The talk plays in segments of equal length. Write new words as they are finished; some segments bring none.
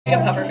a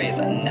puffer face.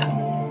 No.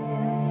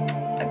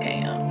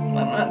 Okay, I don't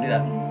know how to do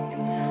that.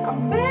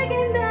 I'm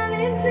begging,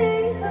 darling,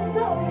 please, I'm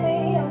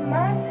only on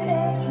my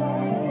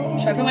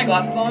sins. Should I put my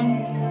glasses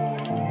on?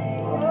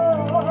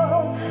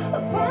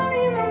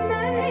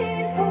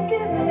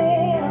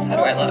 How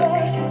do I look?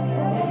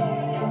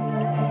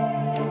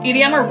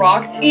 EDM or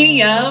rock?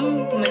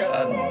 EDM? Oh my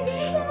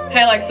god.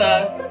 Hey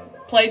Alexa,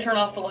 play Turn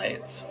Off the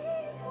Lights.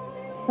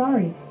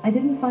 Sorry, I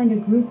didn't find a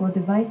group or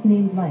device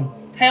named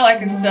Lights. Hey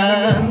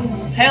Alexa,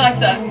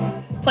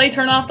 play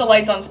Turn Off the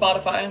Lights on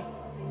Spotify.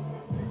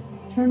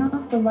 Turn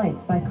Off the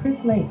Lights by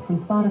Chris Lake from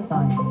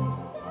Spotify.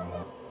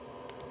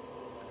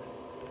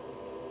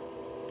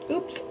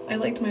 Oops, I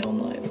liked my own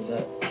live. Is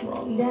that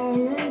wrong?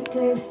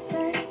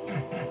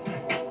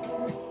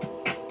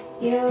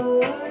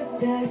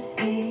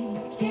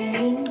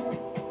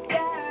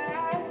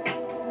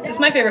 It's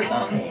my favorite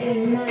song.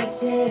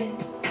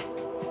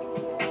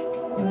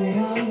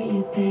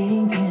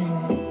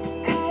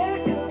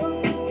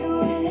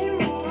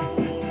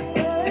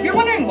 If you're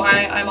wondering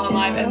why I'm on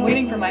live, I'm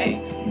waiting for my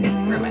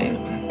roommate.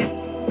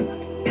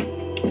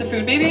 The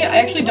food baby? I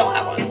actually don't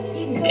have one.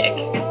 Dick.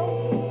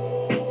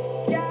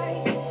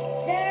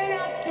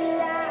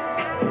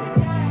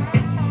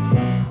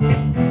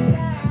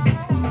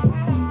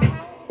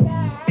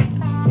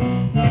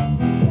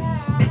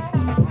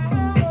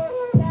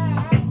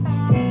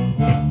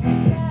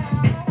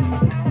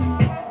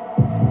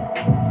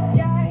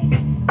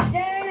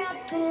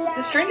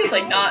 This drink is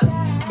like not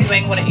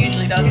doing what it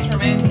usually does for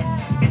me.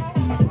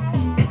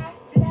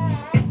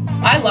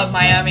 I love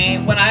Miami.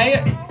 When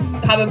I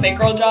have a big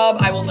girl job,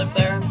 I will live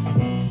there.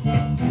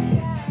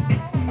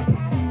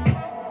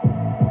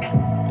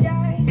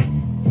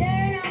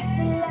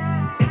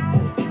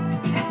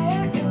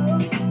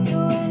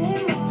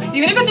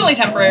 Even if it's only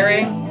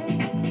temporary.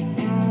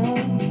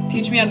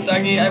 Teach me how to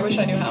Dougie. I wish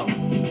I knew how.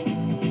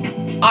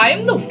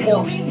 I'm the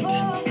worst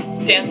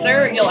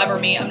dancer you'll ever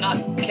meet. I'm not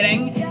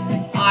kidding.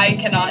 I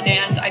cannot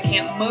dance. I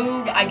can't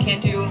move. I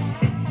can't do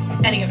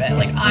any of it.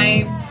 Like,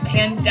 I,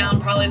 hands down,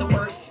 probably the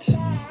worst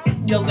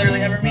you'll literally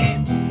ever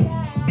meet.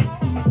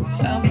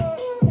 So.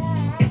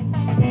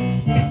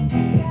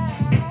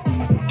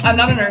 I'm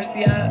not a nurse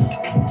yet.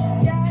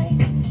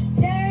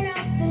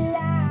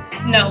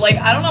 No, like,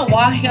 I don't know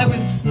why I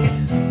was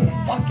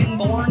fucking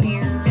born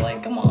here.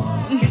 Like, come on.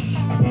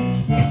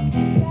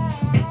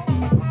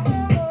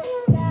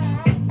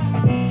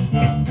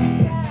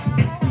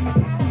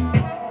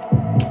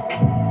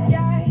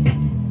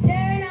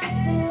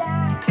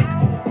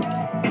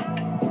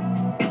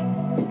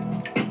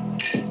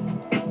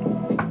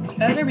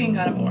 You guys are being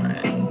kind of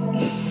boring.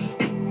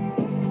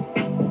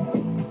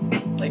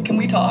 Like, can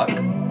we talk?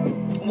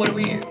 What do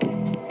we...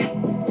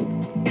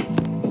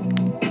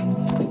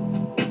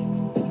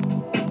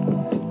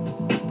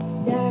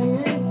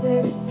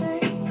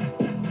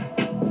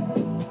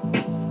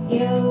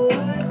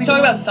 Can we talk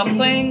about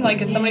something? Like,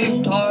 can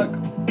somebody talk?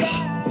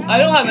 I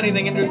don't have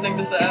anything interesting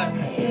to say.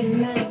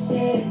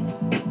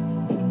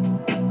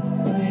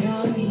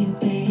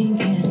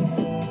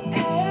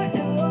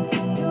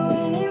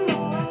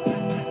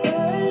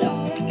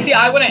 See,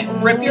 I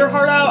wouldn't rip your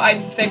heart out, I'd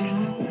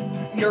fix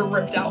your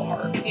ripped out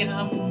heart, you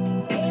know?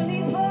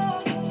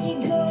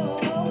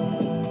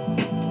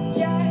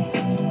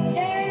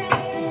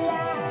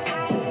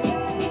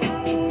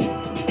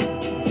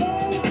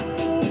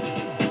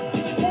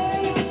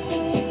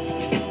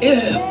 Ew.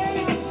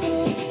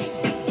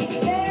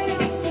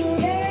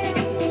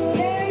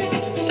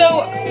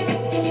 So,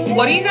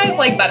 what do you guys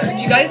like better?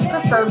 Do you guys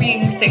prefer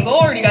being single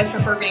or do you guys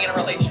prefer being in a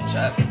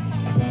relationship?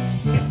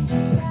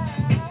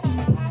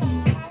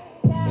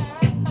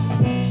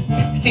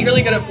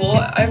 Secretly good at pool?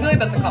 I feel like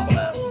that's a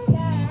compliment.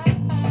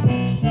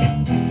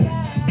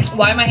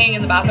 Why am I hanging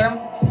in the bathroom?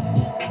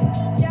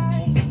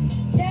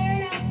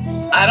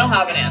 I don't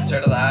have an answer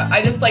to that.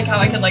 I just like how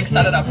I could like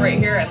set it up right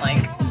here and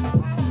like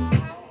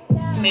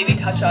maybe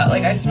touch up.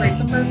 Like I sprayed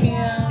some perfume.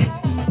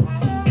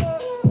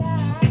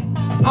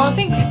 Oh,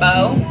 thanks,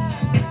 Bo.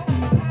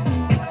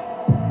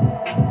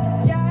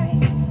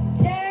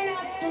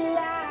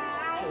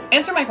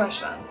 Answer my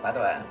question, by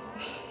the way.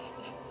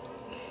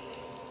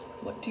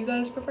 What do you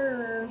guys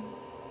prefer?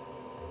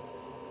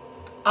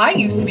 I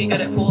used to be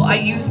good at pool. I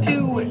used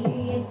to,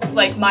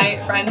 like my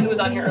friend who was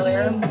on here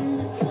earlier.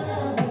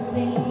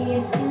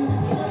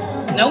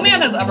 No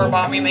man has ever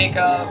bought me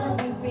makeup.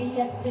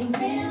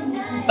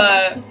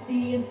 But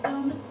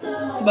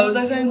what was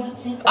I saying?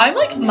 I'm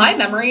like, my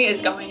memory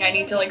is going. I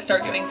need to like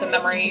start doing some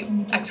memory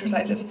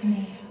exercises.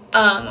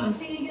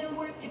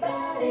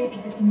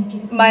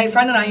 My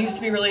friend and I used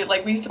to be really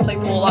like, we used to play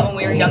pool a lot when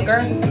we were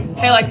younger.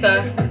 Hey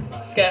Alexa,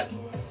 skip.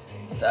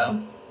 So,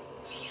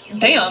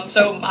 damn,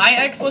 so my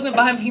ex wasn't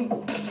behind me.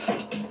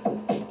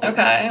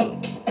 Okay.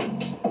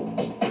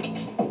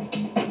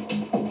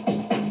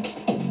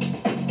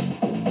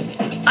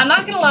 I'm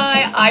not gonna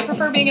lie, I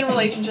prefer being in a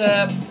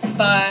relationship,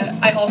 but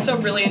I also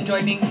really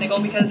enjoy being single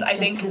because I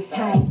think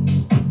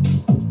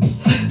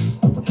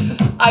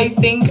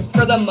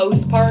for the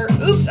most part,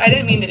 oops, I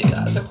didn't mean to do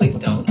that, so please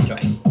don't join.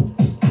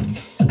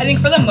 I think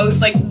for the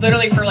most, like,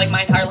 literally for, like,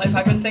 my entire life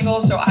I've been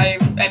single, so I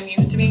am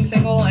used to being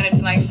single, and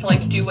it's nice to,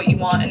 like, do what you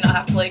want and not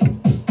have to, like,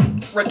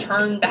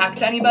 return back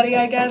to anybody,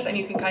 I guess, and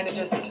you can kind of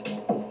just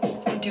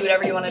do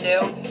whatever you want to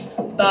do.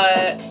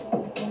 But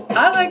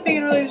I like being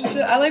in a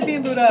relationship. I like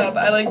being booed up.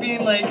 I like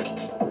being, like,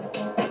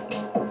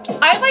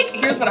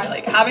 here's what I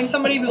like. Having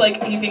somebody who,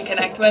 like, you can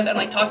connect with and,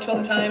 like, talk to all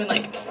the time and,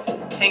 like,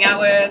 hang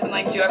out with and,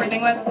 like, do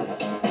everything with.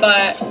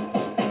 But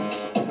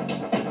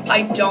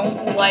I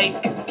don't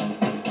like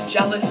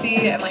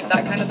jealousy and, like,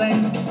 that kind of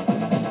thing.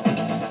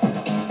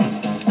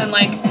 And,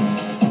 like,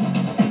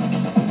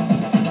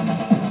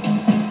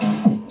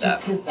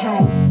 Just his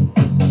tag.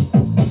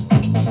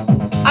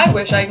 I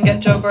wish I can get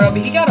Joe Burrow,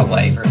 but he got a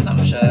wife or some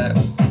shit.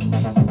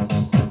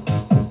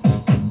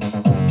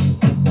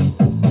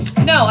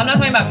 No, I'm not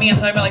talking about me, I'm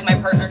talking about, like, my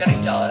partner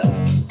getting jealous.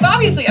 But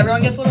obviously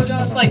everyone gets a little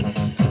jealous. Like,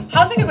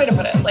 how's a good way to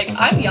put it? Like,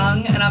 I'm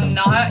young and I'm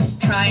not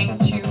trying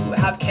to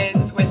have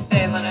kids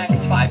within the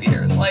next 5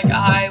 years. Like,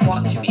 I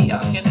want to be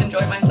young and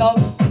enjoy myself.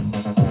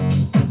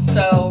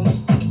 So,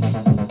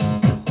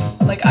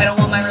 like, I don't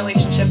want my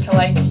relationship to,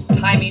 like,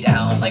 tie me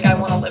down. Like, I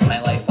want to live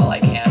my life while I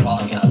can, while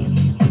I'm young.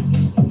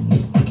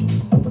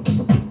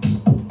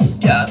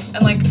 Yeah,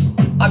 and, like,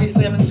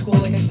 obviously I'm in school,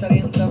 like, I study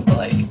and stuff, but,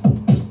 like,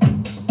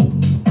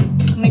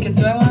 how many kids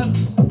do I want?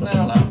 I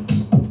don't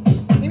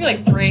know. Maybe,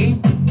 like, 3.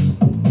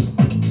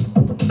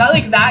 That,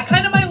 like, that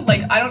kind of my,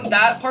 like,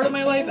 that part of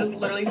my life is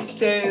literally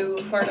so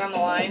far down the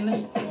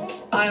line.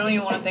 I don't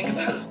even want to think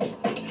about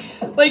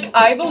it. Like,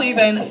 I believe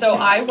in, so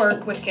I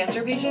work with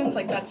cancer patients,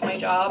 like, that's my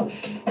job,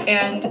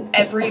 and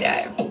every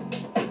day,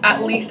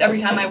 at least every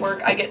time I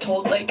work, I get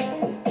told, like,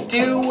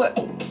 do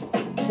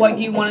what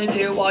you want to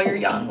do while you're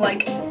young.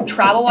 Like,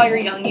 travel while you're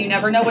young. You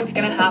never know what's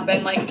gonna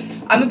happen. Like,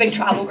 I'm a big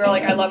travel girl.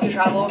 Like, I love to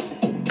travel.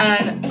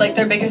 And, like,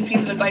 their biggest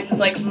piece of advice is,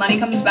 like, money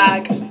comes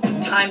back,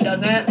 time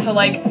doesn't. So,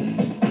 like,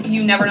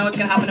 you never know what's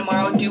gonna happen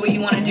tomorrow. Do what you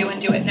want to do and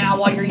do it now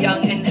while you're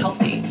young and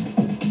healthy.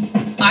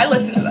 I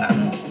listen to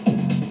them.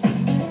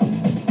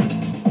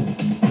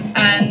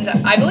 And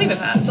I believe in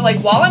that. So, like,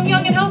 while I'm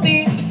young and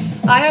healthy,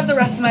 I have the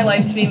rest of my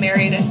life to be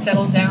married and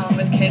settled down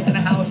with kids in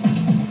a house.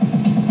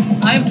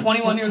 I am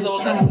 21 years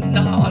old. That is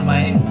not on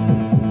my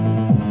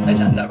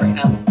agenda right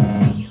now.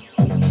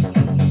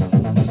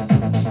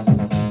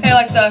 Hey,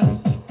 Alexa,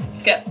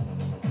 skip.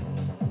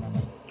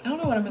 I don't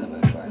know what I'm in the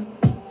mood for.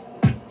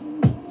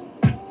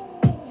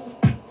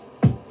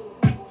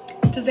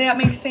 Does that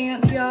make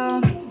sense,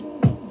 y'all?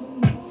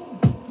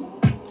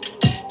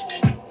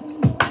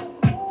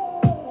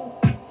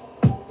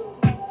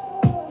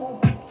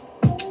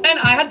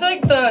 I had,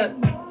 like, the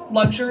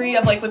luxury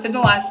of, like, within the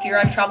last year,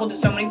 I've traveled to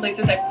so many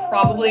places I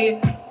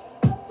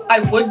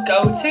would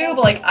go to,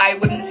 but, like, I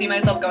wouldn't see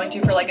myself going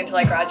to for, like, until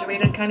I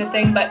graduated kind of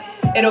thing, but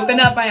it opened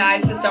up my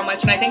eyes to so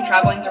much, and I think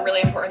traveling is a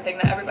really important thing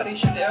that everybody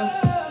should do.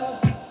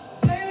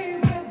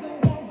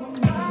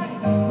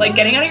 Like,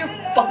 getting out of your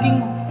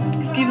fucking,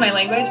 excuse my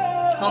language,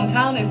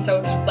 hometown is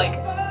so, like,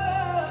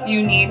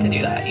 you need to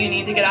do that. You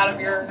need to get out of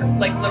your,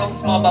 like, little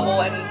small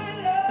bubble, and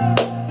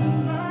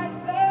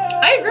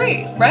I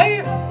agree,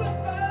 right?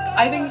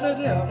 I think so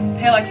too.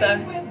 Hey Alexa.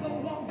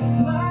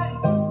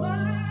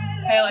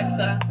 Hey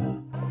Alexa.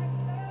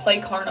 Play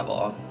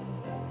Carnival.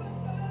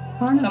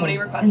 Somebody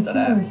requested and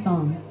similar it.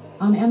 songs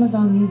on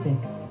Amazon Music.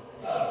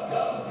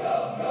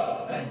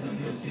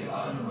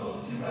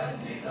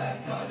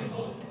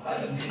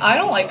 I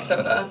don't like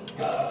soda.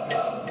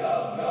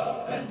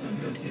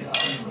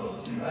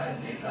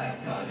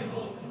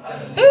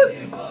 Ooh,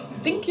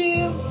 thank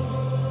you.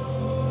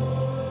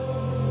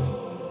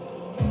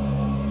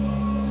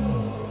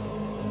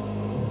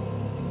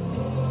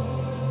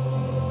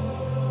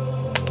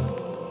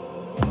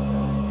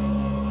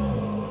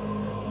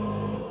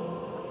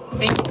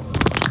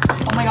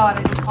 Oh my god,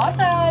 I just caught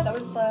that. That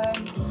was,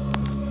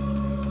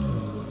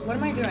 what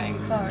am I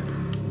doing? Fuck.